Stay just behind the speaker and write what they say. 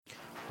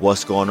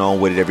What's going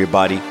on with it,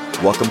 everybody?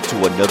 Welcome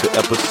to another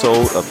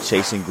episode of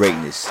Chasing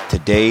Greatness.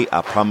 Today,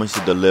 I promise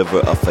to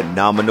deliver a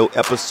phenomenal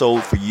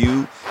episode for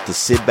you to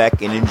sit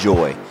back and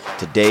enjoy.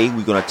 Today,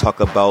 we're going to talk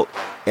about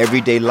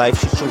everyday life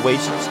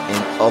situations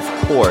and, of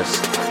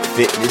course,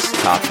 fitness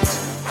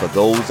topics for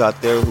those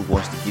out there who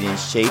wants to get in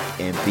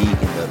shape and be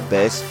in the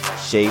best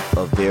shape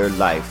of their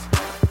life.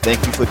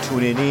 Thank you for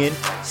tuning in.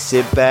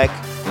 Sit back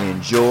and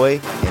enjoy,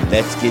 and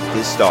let's get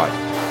this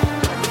started.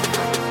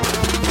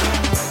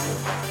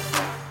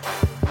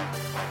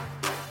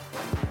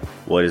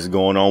 What is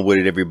going on with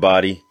it,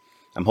 everybody?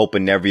 I'm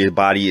hoping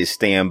everybody is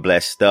staying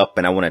blessed up,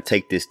 and I want to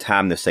take this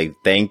time to say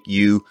thank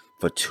you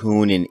for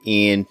tuning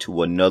in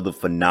to another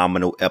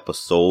phenomenal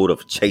episode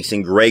of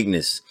Chasing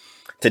Greatness.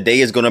 Today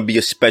is going to be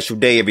a special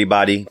day,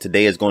 everybody.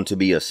 Today is going to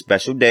be a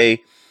special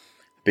day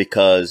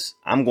because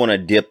I'm going to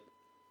dip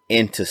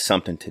into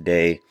something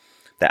today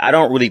that I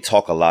don't really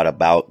talk a lot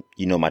about.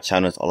 You know, my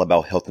channel is all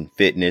about health and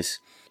fitness.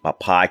 My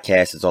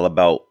podcast is all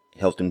about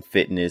health and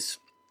fitness,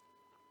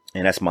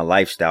 and that's my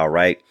lifestyle,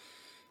 right?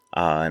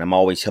 And I'm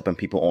always helping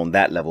people on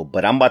that level.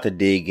 But I'm about to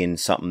dig in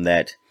something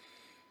that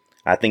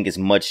I think is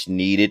much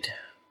needed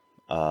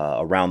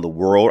around the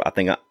world. I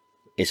think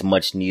it's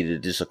much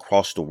needed just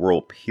across the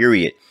world,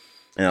 period.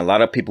 And a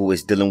lot of people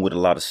is dealing with a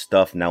lot of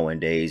stuff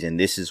nowadays. And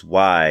this is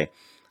why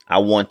I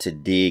want to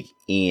dig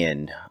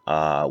in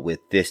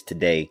with this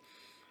today.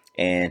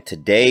 And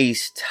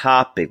today's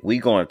topic, we're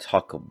going to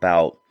talk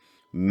about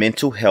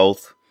mental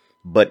health.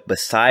 But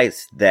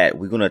besides that,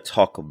 we're going to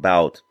talk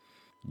about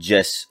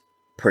just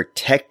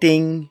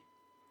protecting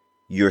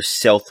your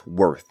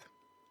self-worth.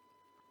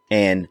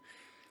 And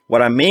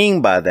what I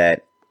mean by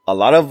that, a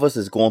lot of us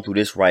is going through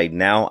this right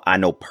now. I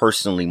know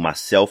personally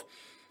myself,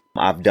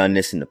 I've done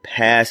this in the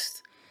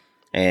past,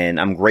 and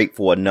I'm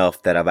grateful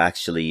enough that I've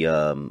actually,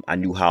 I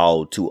knew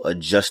how to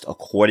adjust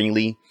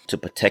accordingly to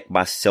protect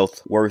my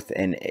self-worth.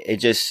 And it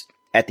just,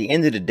 at the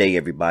end of the day,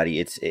 everybody,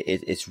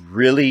 it's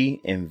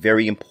really and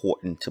very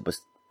important to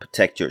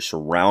protect your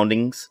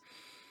surroundings,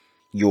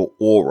 your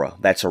aura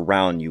that's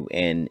around you.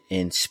 And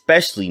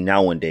especially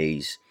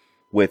nowadays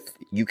with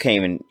you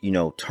can't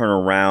even, turn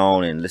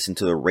around and listen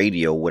to the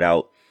radio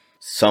without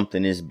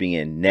something is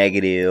being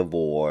negative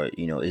or,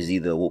 is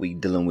either what we're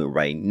dealing with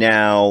right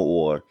now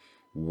or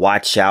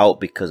watch out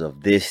because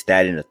of this,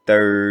 that, and the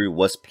third,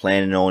 what's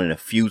planning on in the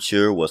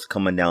future, what's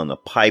coming down the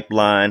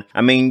pipeline. I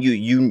mean,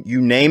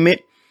 you name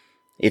it.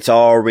 It's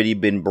already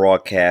been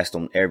broadcast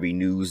on every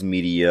news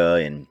media,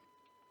 and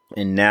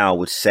now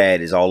what's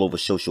sad is all over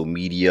social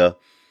media.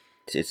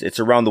 It's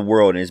around the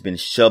world, and it's been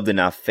shoved in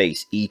our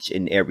face each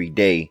and every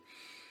day.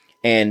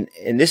 And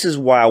this is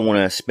why I want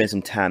to spend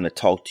some time to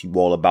talk to you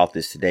all about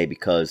this today,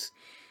 because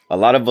a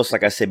lot of us,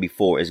 like I said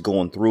before, is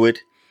going through it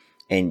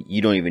and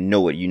you don't even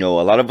know it. A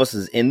lot of us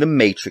is in the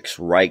matrix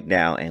right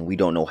now, and we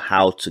don't know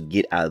how to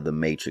get out of the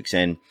matrix.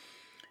 And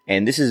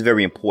this is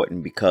very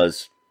important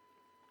because,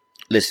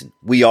 listen,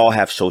 we all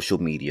have social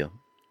media,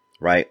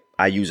 right?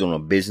 I use it on a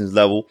business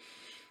level,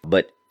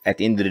 but at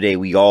the end of the day,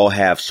 we all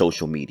have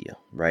social media,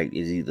 right?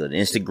 It's either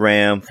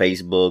Instagram,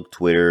 Facebook,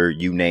 Twitter,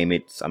 you name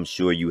it. I'm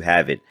sure you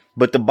have it.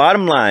 But the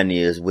bottom line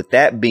is, with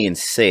that being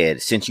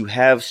said, since you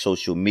have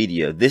social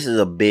media, this is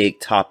a big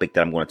topic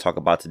that I'm going to talk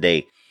about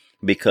today,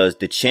 because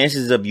the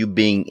chances of you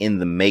being in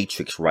the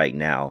matrix right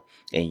now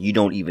and you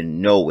don't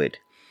even know it,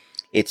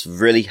 it's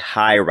really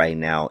high right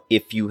now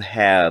if you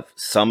have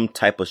some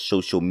type of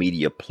social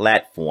media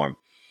platform.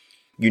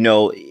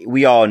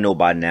 We all know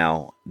by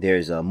now,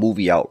 there's a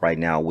movie out right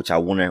now, which I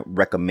want to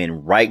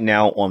recommend right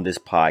now on this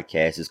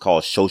podcast. It's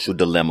called Social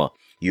Dilemma.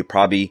 You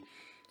probably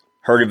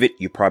heard of it.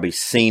 You probably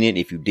seen it.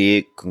 If you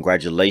did,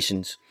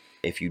 congratulations.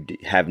 If you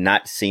have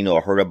not seen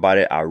or heard about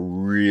it, I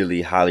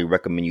really highly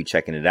recommend you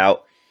checking it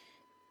out.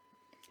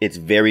 It's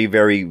very,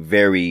 very,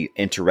 very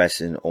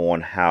interesting on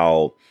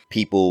how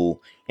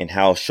people and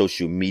how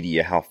social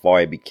media, how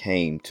far it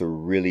became to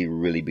really,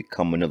 really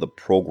become another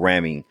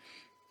programming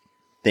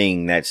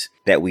thing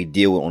that we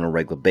deal with on a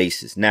regular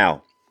basis.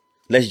 Now,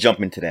 let's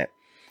jump into that.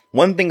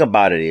 One thing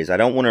about it is, I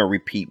don't want to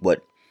repeat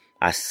what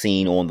I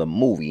seen on the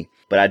movie,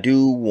 but I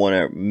do want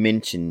to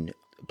mention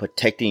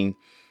protecting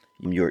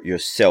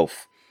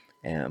yourself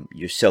and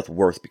your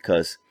self-worth,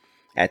 because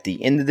at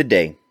the end of the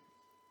day,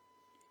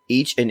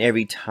 each and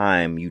every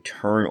time you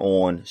turn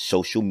on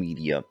social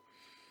media,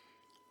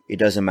 it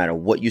doesn't matter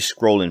what you're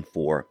scrolling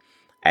for.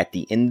 At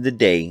the end of the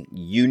day,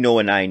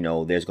 and I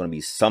know there's going to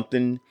be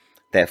something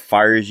that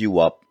fires you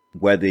up,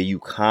 whether you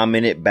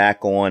commented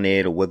back on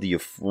it or whether your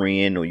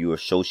friend or your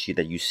associate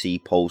that you see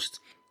post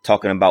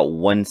talking about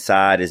one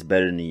side is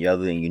better than the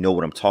other. And you know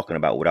what I'm talking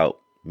about without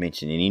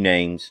mentioning any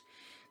names,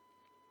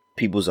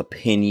 people's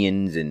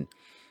opinions and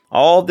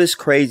all this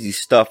crazy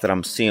stuff that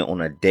I'm seeing on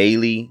a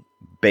daily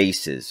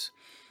basis.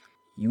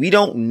 We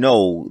don't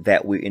know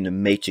that we're in the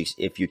matrix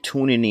if you're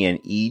tuning in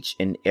each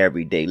and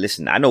every day.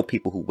 Listen, I know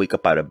people who wake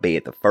up out of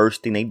bed, the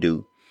first thing they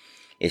do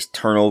is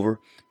turn over,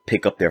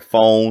 pick up their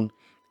phone,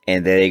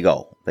 and there they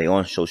go. They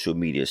on social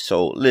media.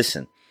 So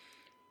listen,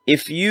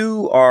 if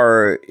you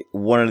are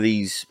one of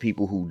these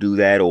people who do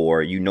that,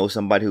 or you know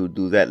somebody who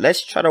do that,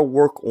 let's try to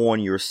work on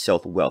your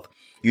self-wealth.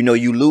 You know,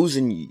 you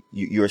losing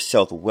your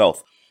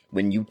self-wealth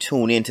when you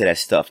tune into that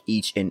stuff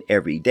each and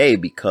every day,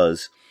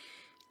 because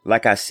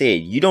like I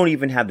said, you don't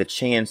even have the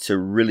chance to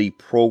really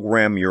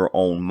program your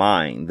own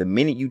mind. The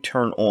minute you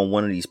turn on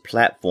one of these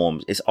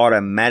platforms, it's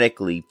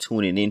automatically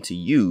tuning into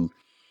you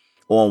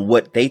on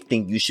what they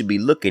think you should be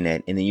looking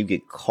at. And then you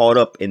get caught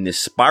up in this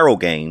spiral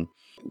game.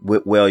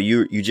 Well,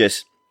 you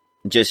just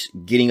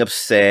getting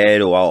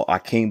upset, or oh, I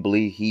can't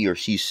believe he or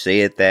she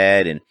said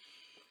that. And,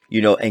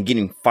 you know, and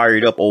getting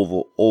fired up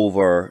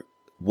over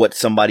what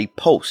somebody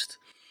posts.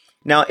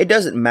 Now, it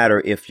doesn't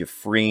matter if your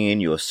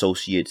friend, your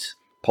associates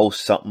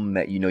post something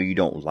that you know you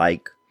don't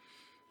like.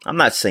 I'm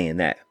not saying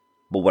that.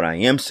 But what I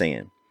am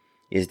saying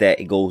is that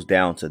it goes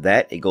down to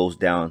that. It goes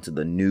down to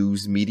the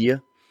news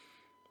media,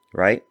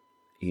 right?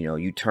 You know,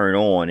 you turn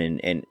on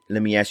and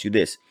let me ask you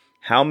this.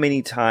 How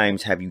many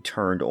times have you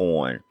turned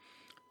on,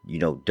 you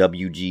know,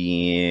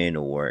 WGN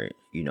or,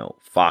 you know,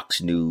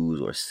 Fox News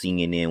or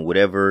CNN,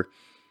 whatever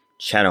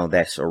channel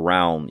that's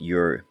around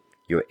your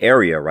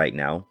area right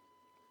now?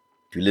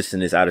 If you listen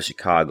to this out of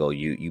Chicago,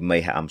 you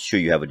may have, I'm sure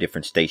you have a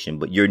different station,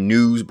 but your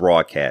news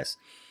broadcast,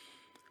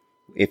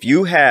 if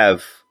you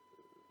have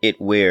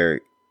it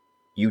where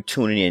you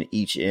tuning in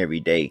each and every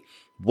day,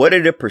 what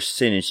are the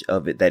percentage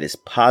of it that is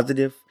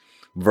positive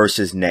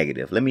versus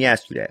negative? Let me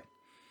ask you that.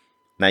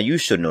 Now, you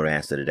should know the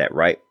answer to that,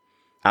 right?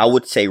 I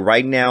would say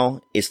right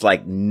now it's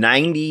like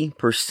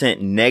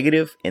 90%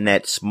 negative, and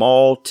that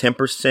small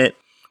 10%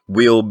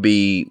 will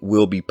be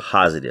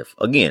positive.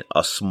 Again,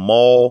 a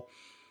small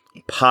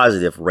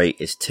positive rate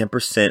is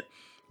 10%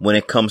 when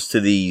it comes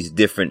to these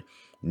different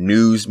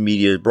news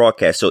media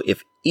broadcasts. So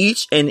if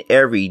each and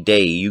every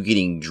day you're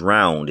getting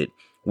drowned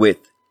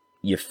with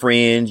your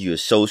friends, your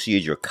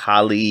associates, your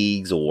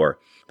colleagues, or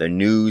the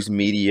news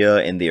media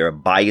and their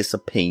biased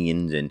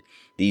opinions, and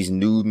these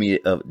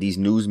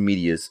news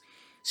medias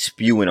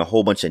spewing a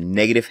whole bunch of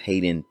negative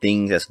hate and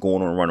things that's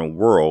going on around the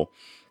world,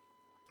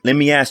 let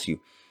me ask you,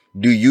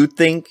 do you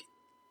think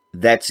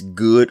that's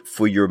good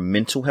for your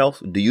mental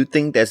health? Do you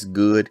think that's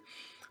good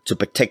to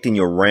protecting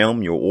your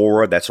realm, your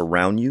aura that's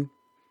around you?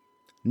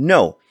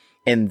 No.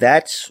 And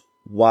that's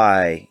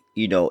why,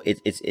 you know,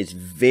 it's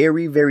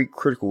very, very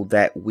critical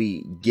that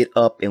we get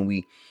up and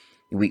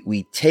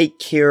we take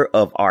care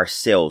of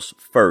ourselves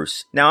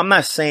first. Now, I'm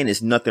not saying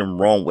there's nothing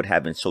wrong with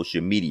having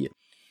social media.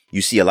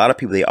 You see a lot of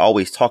people, they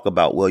always talk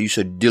about, well, you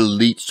should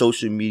delete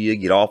social media,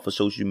 get off of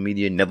social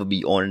media, never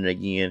be on it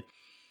again.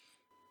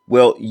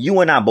 Well, you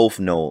and I both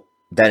know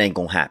that ain't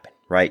gonna happen,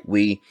 right?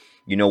 You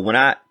know, when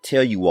I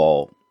tell you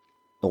all,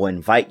 or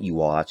invite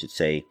you all, I should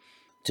say,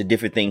 to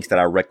different things that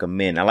I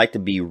recommend, I like to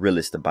be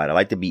realist about it. I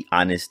like to be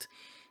honest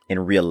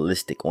and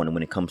realistic on it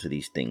when it comes to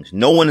these things.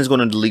 No one is going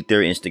to delete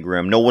their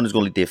Instagram. No one is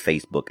going to delete their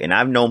Facebook. And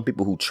I've known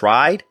people who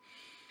tried,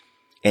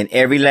 and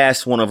every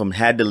last one of them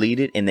had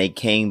deleted, and they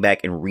came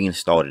back and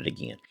reinstalled it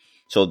again.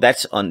 So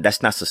that's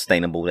not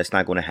sustainable. That's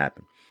not going to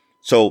happen.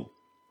 So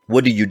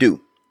what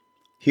do?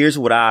 Here's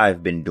what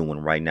I've been doing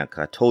right now,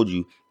 because I told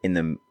you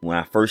when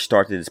I first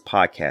started this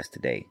podcast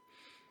today,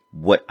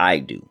 what I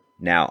do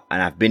now,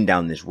 and I've been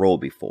down this road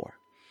before.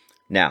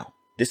 Now,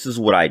 this is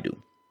what I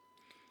do.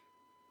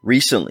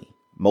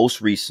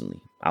 Most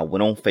recently, I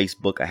went on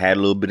Facebook. I had a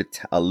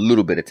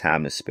little bit of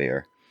time to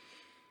spare.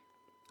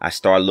 I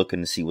started looking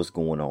to see what's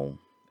going on,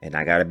 and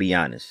I gotta be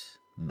honest.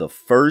 The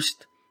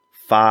first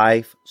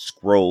 5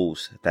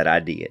 scrolls that I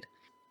did,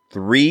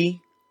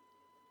 3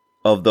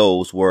 of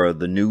those were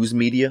the news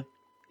media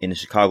in the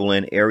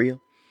Chicagoland area.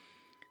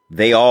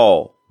 They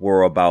all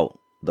were about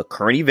the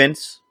current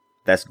events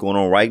that's going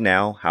on right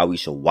now, how we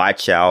should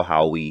watch out,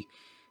 how we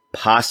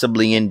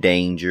possibly in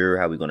danger,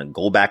 how we're going to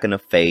go back in a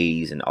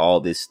phase, and all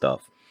this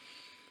stuff.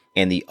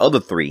 And the other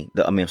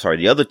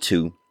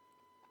 2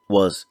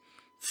 was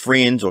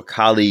friends or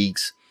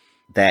colleagues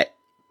that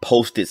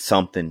posted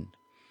something,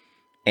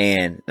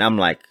 and I'm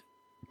like,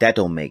 that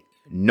don't make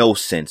no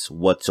sense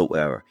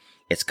whatsoever.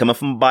 It's coming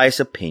from a biased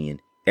opinion.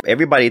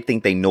 Everybody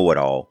think they know it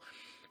all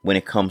when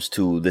it comes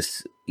to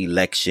this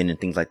election and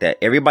things like that.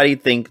 Everybody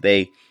think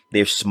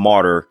they're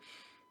smarter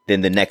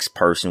than the next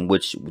person,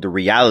 which the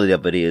reality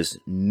of it is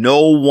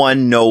no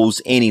one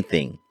knows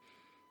anything.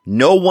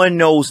 No one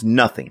knows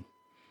nothing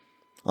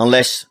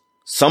unless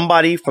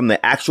somebody from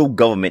the actual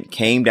government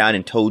came down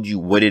and told you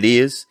what it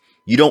is.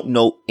 You don't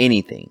know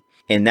anything.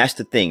 And that's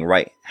the thing,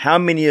 right? How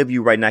many of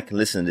you right now can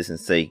listen to this and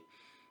say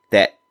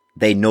that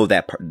they know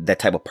that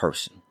type of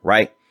person,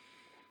 right?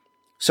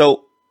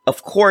 So,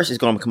 of course, it's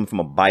going to come from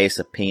a biased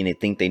opinion. They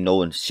think they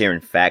know and sharing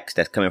facts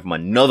that's coming from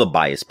another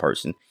biased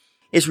person.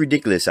 It's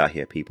ridiculous out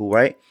here, people,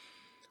 right?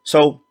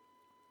 So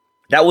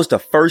that was the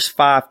first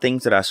 5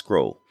 things that I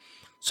scrolled.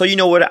 So you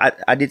know what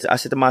I did? I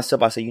said to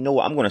myself, I said, you know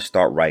what? I'm going to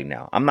start right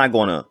now. I'm not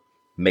going to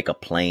make a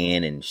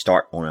plan and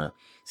start on a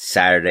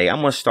Saturday.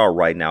 I'm going to start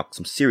right now because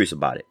I'm serious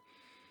about it.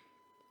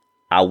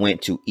 I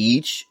went to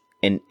each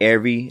and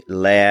every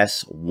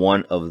last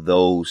one of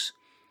those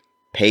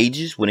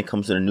pages when it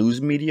comes to the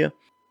news media.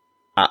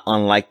 I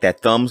unlike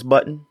that thumbs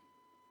button.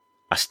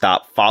 I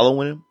stop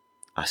following him.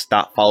 I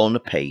stop following the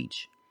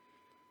page.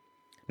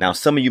 Now,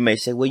 some of you may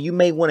say, well, you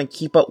may want to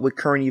keep up with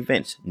current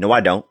events. No, I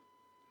don't.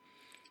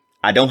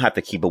 I don't have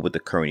to keep up with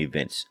the current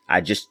events. I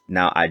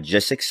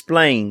just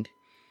explained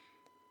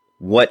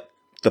what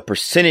the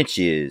percentage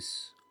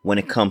is when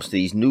it comes to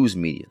these news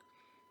media,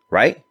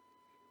 right?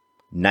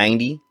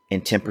 90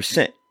 and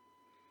 10%.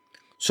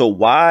 So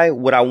why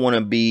would I want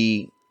to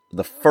be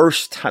the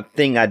first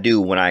thing I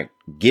do when I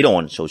get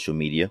on social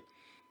media?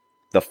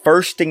 The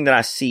first thing that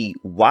I see,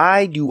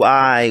 why do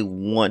I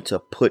want to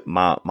put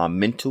my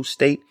mental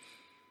state,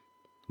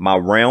 my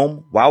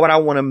realm? Why would I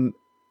want to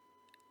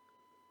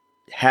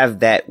have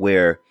that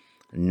where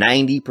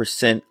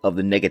 90% of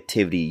the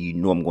negativity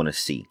I'm going to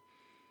see,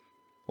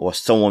 or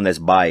someone that's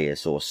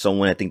biased, or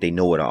someone that think they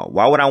know it all?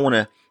 Why would I want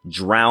to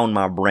drown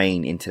my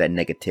brain into that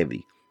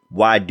negativity?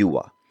 Why do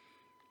I?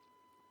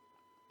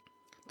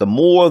 The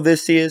more of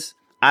this is,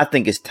 I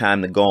think it's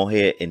time to go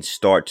ahead and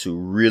start to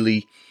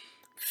really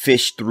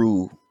fish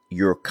through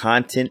your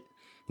content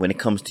when it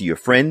comes to your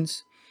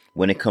friends,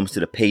 when it comes to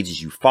the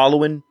pages you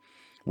following,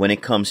 when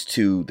it comes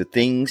to the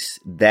things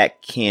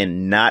that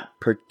cannot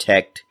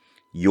protect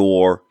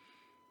your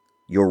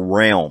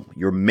realm,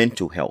 your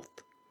mental health.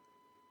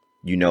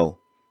 Now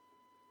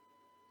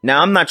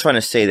I'm not trying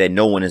to say that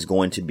no one is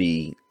going to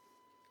be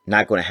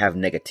not going to have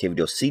negativity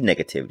or see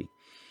negativity.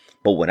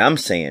 But what I'm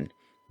saying,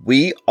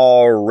 we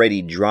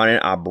already drowning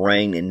our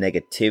brain in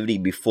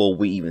negativity before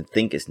we even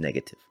think it's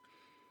negative.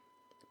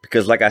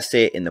 Because like I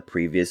said in the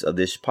previous of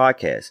this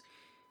podcast,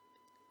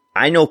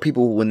 I know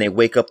people when they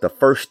wake up, the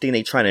first thing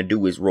they trying to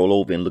do is roll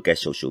over and look at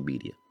social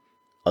media.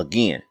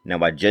 Again, now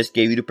I just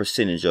gave you the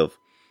percentage of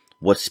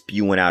what's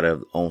spewing out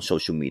on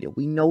social media.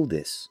 We know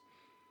this.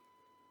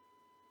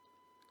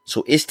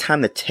 So it's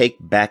time to take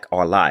back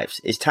our lives.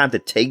 It's time to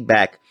take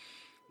back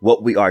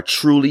what we are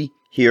truly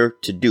here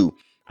to do.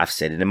 I've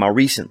said it in my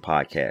recent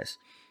podcast.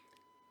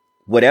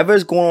 Whatever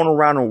is going on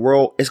around the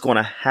world, it's going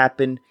to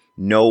happen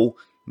no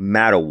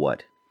matter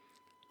what.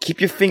 Keep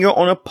your finger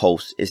on a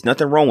pulse. There's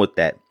nothing wrong with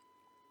that.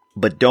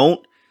 But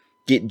don't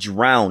get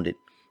drowned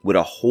with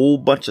a whole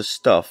bunch of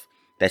stuff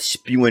that's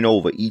spewing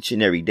over each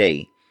and every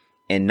day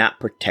and not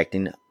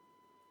protecting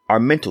our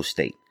mental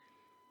state.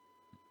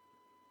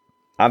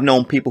 I've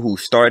known people who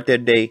started their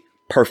day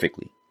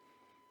perfectly.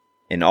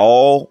 And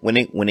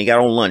when they got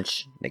on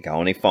lunch, they got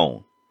on their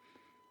phone.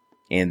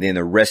 And then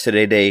the rest of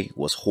their day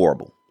was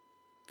horrible.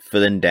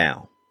 Feeling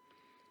down.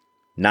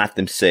 Not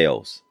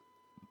themselves.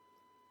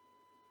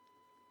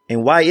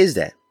 And why is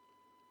that?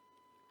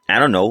 I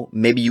don't know.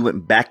 Maybe you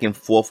went back and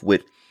forth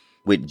with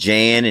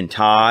Jan and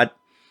Todd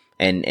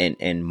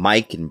and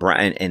Mike and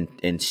Brian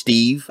and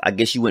Steve. I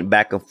guess you went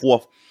back and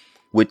forth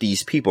with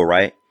these people,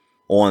 right?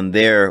 On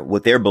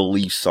what their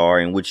beliefs are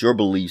and what your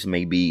beliefs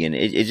may be. And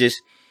it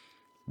just,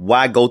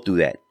 why go through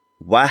that?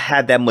 Why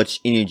have that much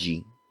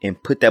energy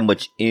and put that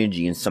much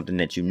energy in something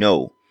that you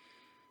know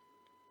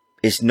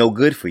it's no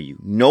good for you?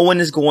 No one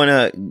is going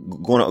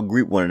to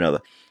agree with one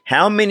another.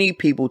 How many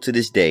people to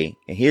this day,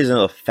 and here's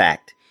another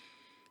fact,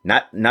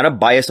 not a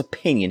biased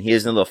opinion,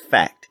 here's another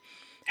fact.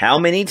 How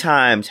many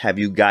times have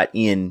you got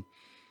in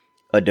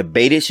a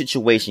debated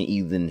situation,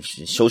 either in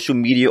social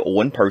media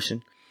or in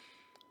person,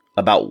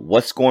 about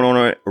what's going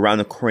on around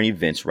the current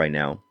events right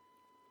now?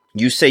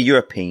 You say your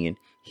opinion.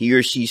 He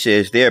or she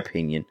says their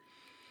opinion.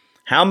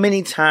 How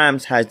many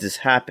times has this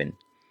happened,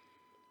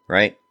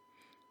 right?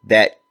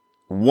 That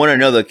one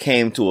another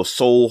came to a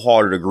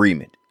soul-hearted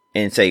agreement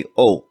and say,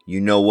 oh,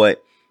 you know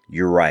what?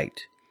 You're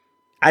right.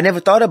 I never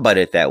thought about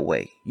it that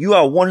way. You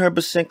are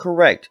 100%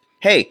 correct.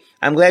 Hey,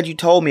 I'm glad you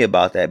told me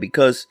about that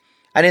because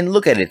I didn't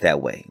look at it that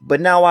way.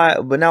 But now I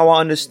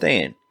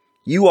understand.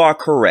 You are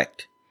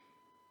correct.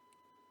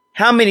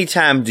 How many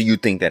times do you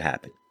think that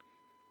happened?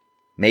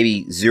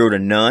 Maybe 0 to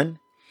none.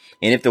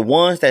 And if the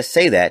ones that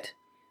say that,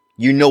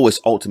 you know it's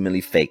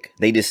ultimately fake.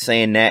 They just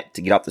saying that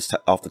to get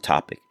off the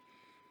topic.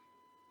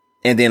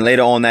 And then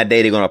later on that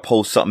day, they're going to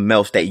post something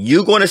else that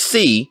you're going to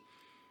see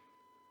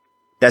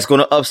that's going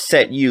to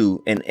upset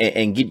you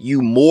and get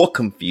you more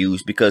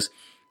confused because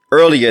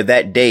earlier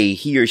that day,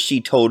 he or she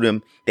told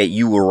him that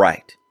you were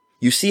right.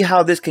 You see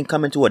how this can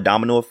come into a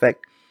domino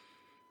effect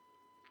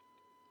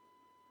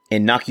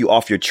and knock you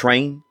off your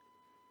train?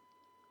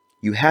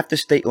 You have to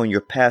stay on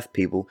your path,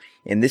 people.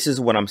 And this is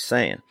what I'm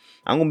saying.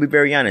 I'm going to be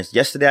very honest.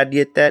 Yesterday I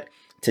did that.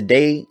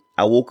 Today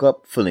I woke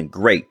up feeling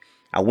great.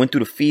 I went through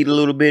the feed a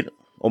little bit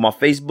on my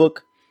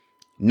Facebook.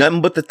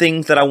 Nothing but the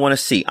things that I want to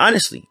see.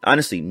 Honestly,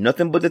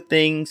 nothing but the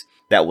things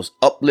that was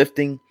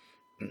uplifting.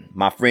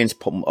 My friends,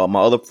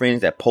 my other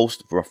friends that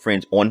post for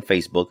friends on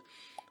Facebook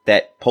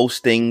that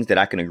post things that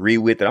I can agree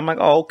with. And I'm like,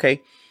 oh,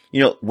 okay.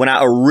 When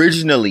I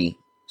originally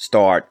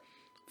start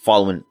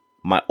following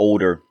my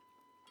older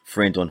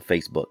friends on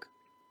Facebook,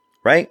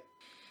 right?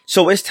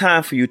 So it's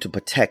time for you to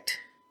protect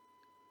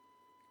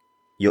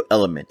your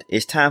element.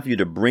 It's time for you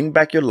to bring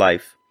back your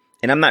life.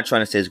 And I'm not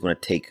trying to say it's going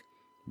to take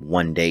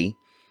one day.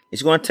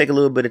 It's going to take a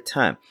little bit of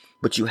time,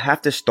 but you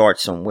have to start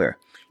somewhere.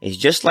 It's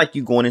just like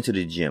you going into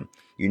the gym.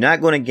 You're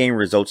not going to gain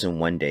results in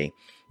one day.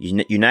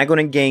 You're not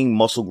going to gain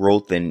muscle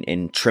growth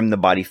and trim the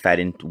body fat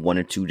in 1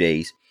 or 2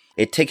 days.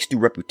 It takes through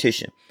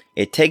repetition.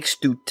 It takes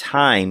through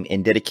time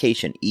and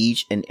dedication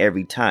each and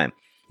every time.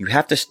 You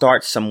have to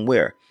start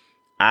somewhere.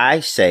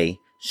 I say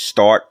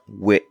start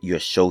with your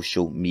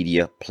social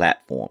media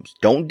platforms.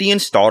 Don't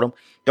deinstall them.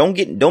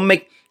 Don't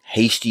make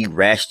hasty,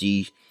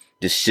 rashy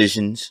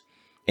decisions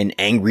and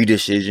angry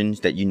decisions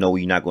that you know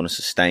you're not going to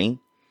sustain.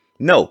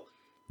 No,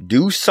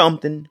 do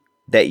something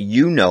that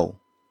you know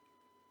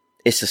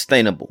is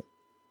sustainable.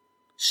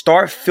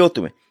 Start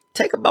filtering.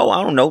 Take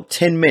about,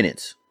 10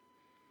 minutes.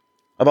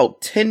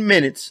 About 10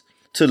 minutes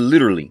to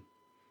literally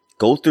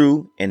go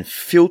through and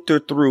filter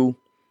through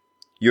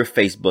your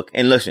Facebook.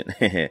 And listen,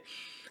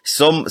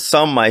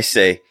 some might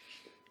say,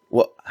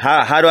 well,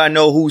 how do I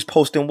know who's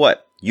posting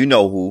what? You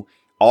know who.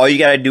 All you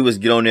got to do is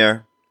get on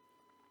there.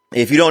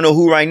 If you don't know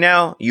who right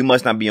now, you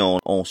must not be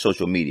on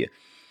social media.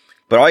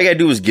 But all you got to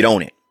do is get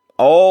on it.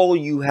 All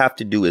you have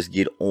to do is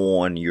get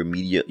on your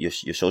media,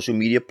 your social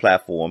media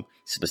platform,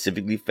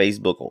 specifically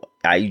Facebook or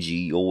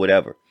IG or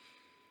whatever.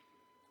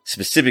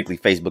 Specifically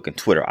Facebook and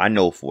Twitter. I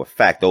know for a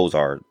fact those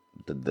are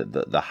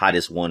the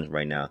hottest ones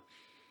right now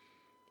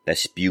that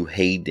spew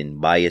hate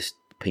and biased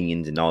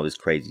opinions and all this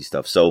crazy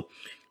stuff. So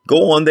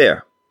go on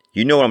there.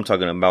 You know what I'm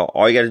talking about.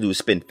 All you got to do is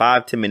spend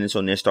 5-10 minutes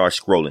on there, start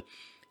scrolling.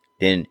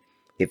 Then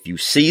if you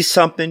see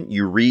something,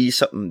 you read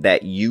something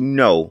that you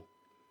know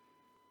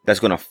that's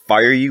going to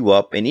fire you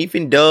up, and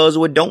even does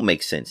or don't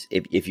make sense.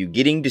 If you're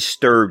getting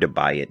disturbed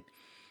by it,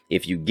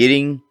 if you're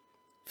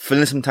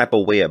feeling some type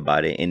of way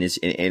about it, and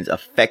it's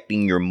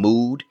affecting your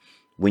mood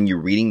when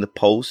you're reading the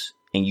post,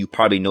 and you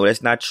probably know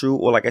that's not true,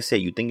 or like I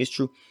said, you think it's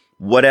true,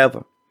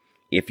 whatever.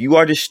 If you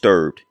are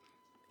disturbed,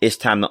 it's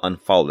time to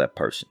unfollow that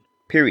person.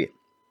 Period.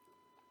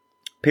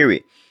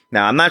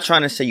 Now, I'm not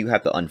trying to say you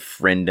have to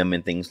unfriend them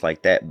and things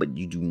like that, but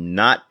you do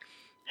not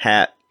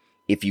have.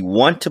 If you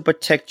want to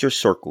protect your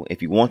circle,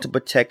 if you want to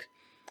protect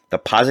the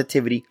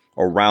positivity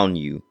around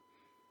you,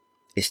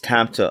 it's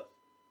time to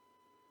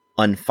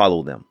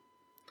unfollow them.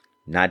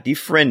 Not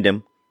defriend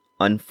them,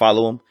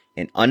 unfollow them.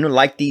 And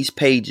unlike these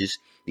pages,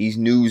 these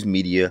news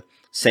media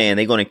saying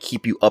they're going to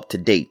keep you up to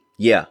date.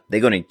 Yeah, they're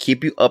going to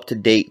keep you up to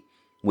date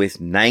with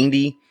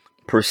 90%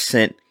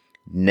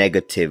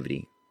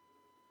 negativity.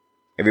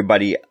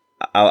 Everybody,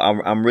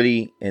 I'm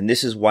really, and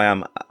this is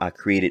why I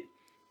created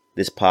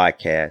this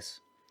podcast.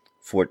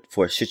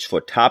 For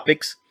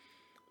topics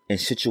and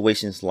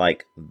situations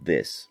like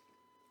this,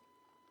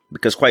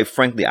 because quite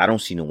frankly, I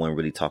don't see no one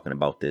really talking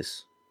about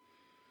this.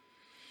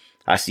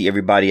 I see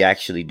everybody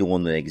actually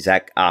doing the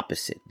exact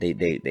opposite.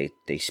 They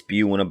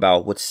spewing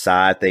about what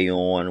side they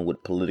on,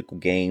 what political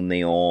game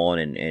they on,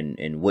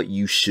 and what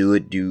you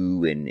should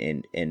do,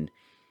 and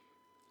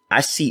I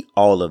see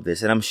all of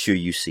this, and I'm sure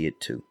you see it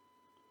too.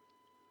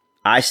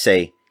 I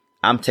say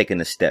I'm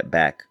taking a step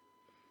back.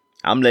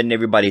 I'm letting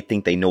everybody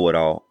think they know it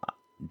all.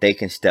 They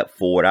can step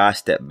forward. I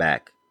step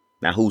back.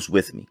 Now, who's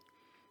with me?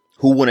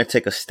 Who want to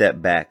take a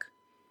step back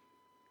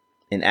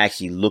and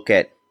actually look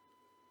at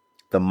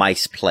the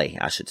mice play,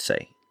 I should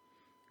say,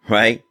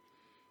 right?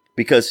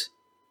 Because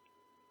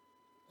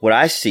what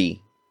I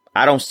see,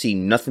 I don't see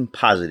nothing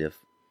positive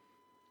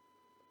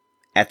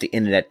at the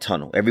end of that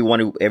tunnel.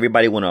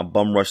 Everybody want to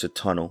bum rush the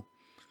tunnel,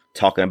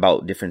 talking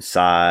about different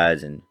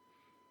sides and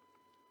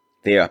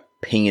their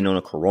opinion on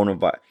the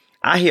coronavirus.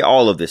 I hear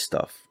all of this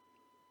stuff.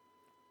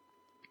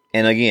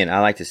 And again,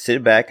 I like to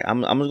sit back.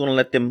 I'm just gonna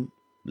let them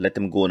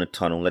go in the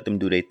tunnel, let them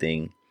do their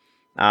thing.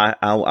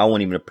 I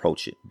won't even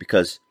approach it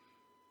because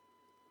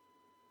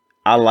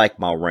I like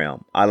my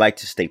realm. I like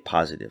to stay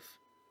positive,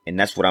 and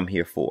that's what I'm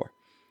here for.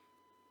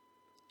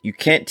 You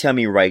can't tell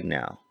me right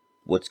now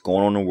what's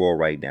going on in the world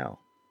right now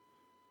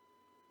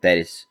that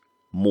is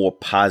more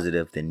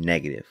positive than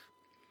negative,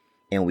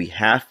 and we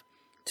have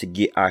to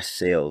get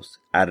ourselves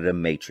out of the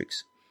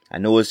matrix. I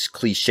know it's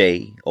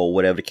cliche or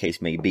whatever the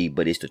case may be,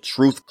 but it's the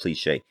truth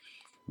cliche.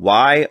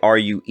 Why are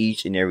you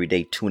each and every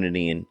day tuning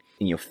in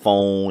your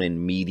phone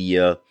and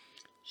media,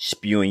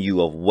 spewing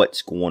you of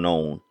what's going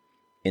on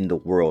in the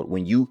world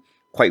when you,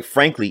 quite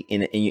frankly,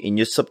 in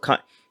your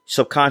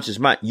subconscious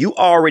mind, you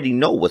already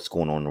know what's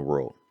going on in the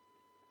world?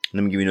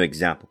 Let me give you an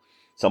example.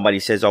 Somebody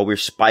says, "Oh, we're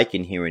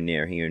spiking here and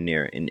there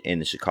in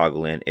the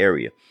Chicagoland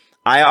area."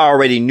 I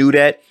already knew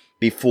that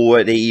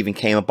before they even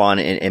came up on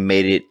it and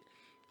made it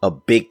a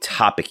big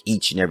topic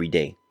each and every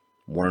day.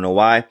 Want to know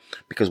why?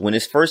 Because when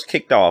this first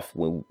kicked off,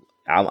 when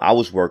I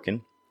was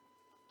working,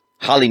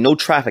 hardly no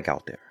traffic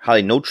out there,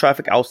 hardly no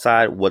traffic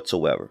outside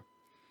whatsoever.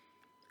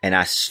 And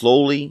I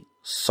slowly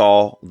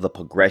saw the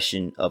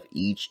progression of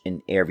each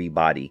and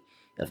everybody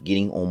of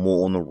getting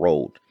more on the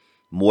road,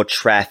 more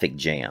traffic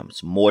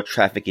jams, more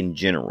traffic in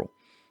general,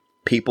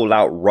 people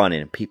out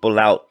running, people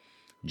out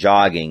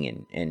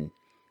jogging and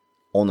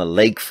on the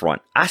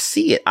lakefront. I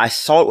see it. I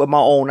saw it with my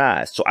own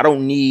eyes. So I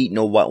don't need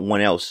no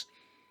one else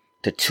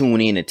to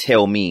tune in and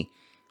tell me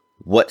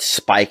what's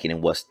spiking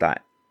and what's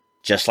not.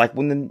 Just like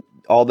when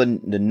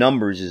the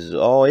numbers is,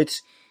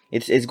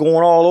 it's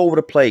going all over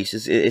the place.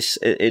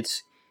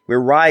 We're We're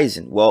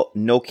rising. Well,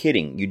 no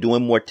kidding. You're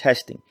doing more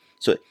testing.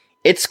 So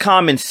it's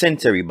common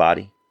sense,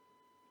 everybody.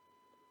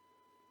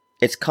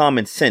 It's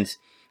common sense.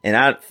 And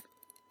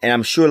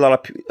I'm sure a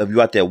lot of you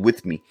out there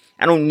with me.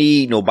 I don't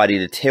need nobody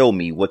to tell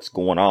me what's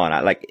going on.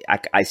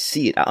 I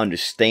see it. I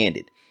understand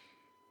it.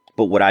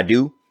 But what I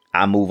do,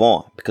 I move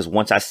on. Because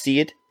once I see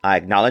it, I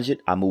acknowledge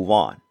it, I move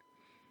on.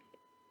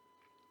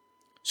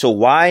 So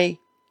why,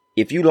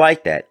 if you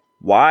like that,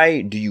 why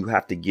do you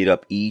have to get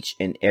up each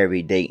and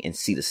every day and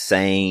see the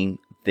same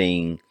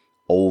thing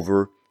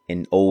over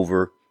and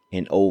over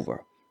and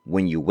over?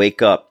 When you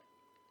wake up,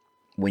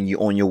 when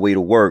you're on your way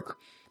to work,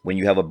 when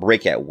you have a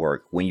break at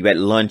work, when you're at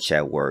lunch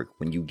at work,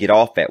 when you get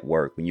off at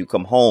work, when you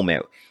come home,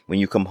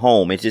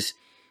 it's just,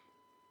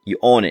 you're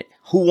on it.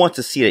 Who wants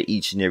to see that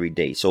each and every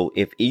day? So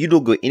if you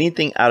don't get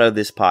anything out of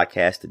this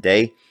podcast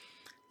today,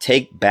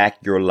 take back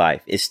your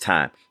life. It's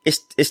time.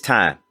 It's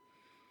time.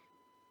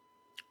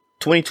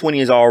 2020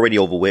 is already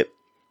over with.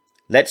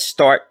 Let's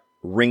start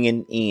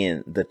ringing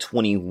in the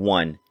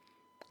 21.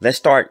 Let's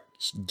start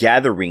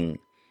gathering,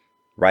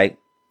 right?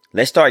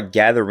 Let's start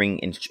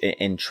gathering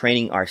and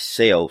training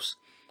ourselves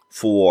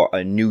for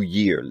a new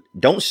year.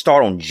 Don't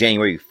start on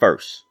January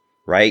 1st,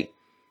 right?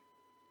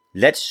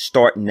 Let's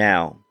start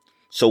now.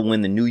 So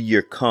when the new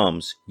year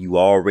comes, you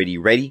are already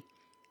ready,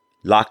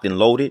 locked and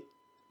loaded,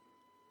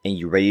 and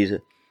you're ready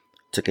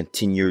to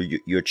continue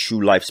your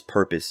true life's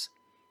purpose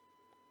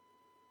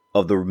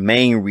of the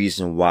main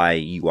reason why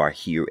you are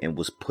here and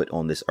was put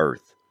on this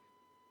earth.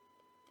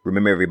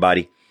 Remember,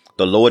 everybody,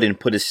 the Lord didn't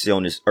put us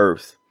on this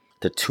earth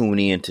to tune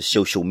in to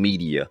social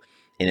media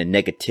and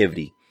the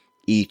negativity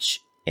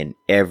each and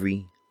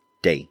every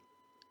day.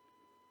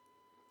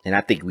 And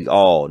I think we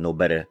all know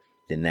better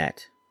than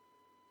that.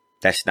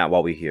 That's not why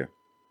we're here.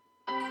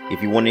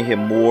 If you want to hear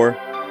more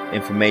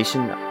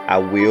information, I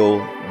will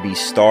be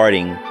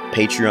starting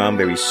Patreon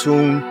very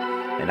soon,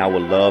 and I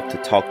would love to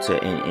talk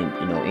to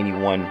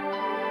anyone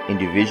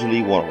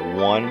individually,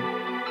 one-on-one,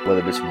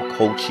 whether it's from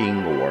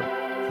coaching or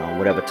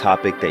whatever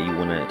topic that you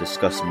want to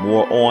discuss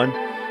more on.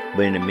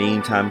 But in the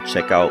meantime,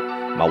 check out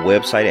my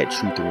website at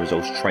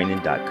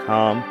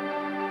truthandresultstraining.com.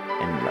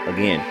 And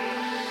again,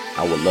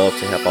 I would love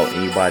to help out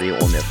anybody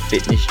on their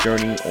fitness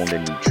journey, on their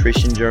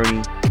nutrition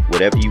journey,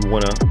 whatever you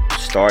want to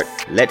start.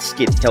 Let's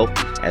get healthy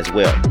as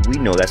well. We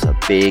know that's a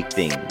big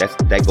thing.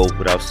 That goes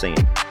without saying.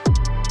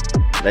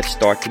 Let's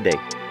start today,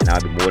 and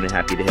I'll be more than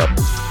happy to help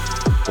you.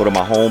 Go to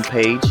my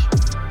homepage.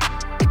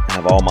 I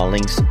have all my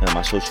links and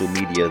my social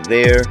media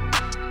there.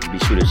 Be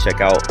sure to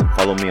check out and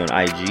follow me on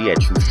IG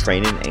at Truth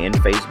Training and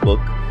Facebook.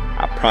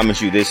 I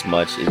promise you this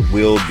much, it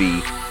will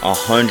be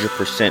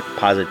 100%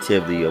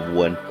 positivity of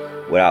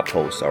what I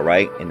post, all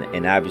right?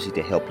 And obviously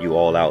to help you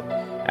all out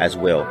as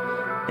well.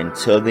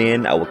 Until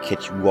then, I will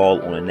catch you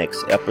all on the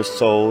next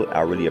episode.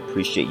 I really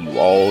appreciate you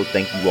all.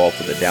 Thank you all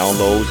for the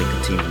downloads and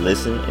continue to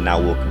listen. And I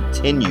will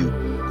continue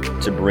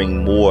to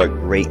bring more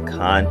great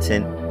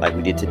content like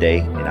we did today.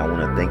 And I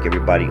want to thank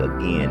everybody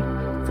again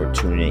for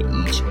tuning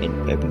in each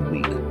and every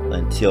week.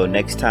 Until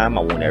next time,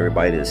 I want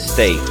everybody to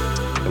stay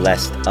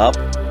blessed up.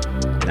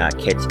 And I'll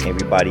catch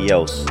everybody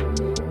else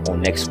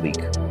on next week.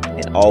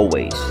 And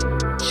always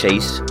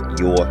chase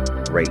your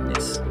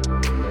greatness.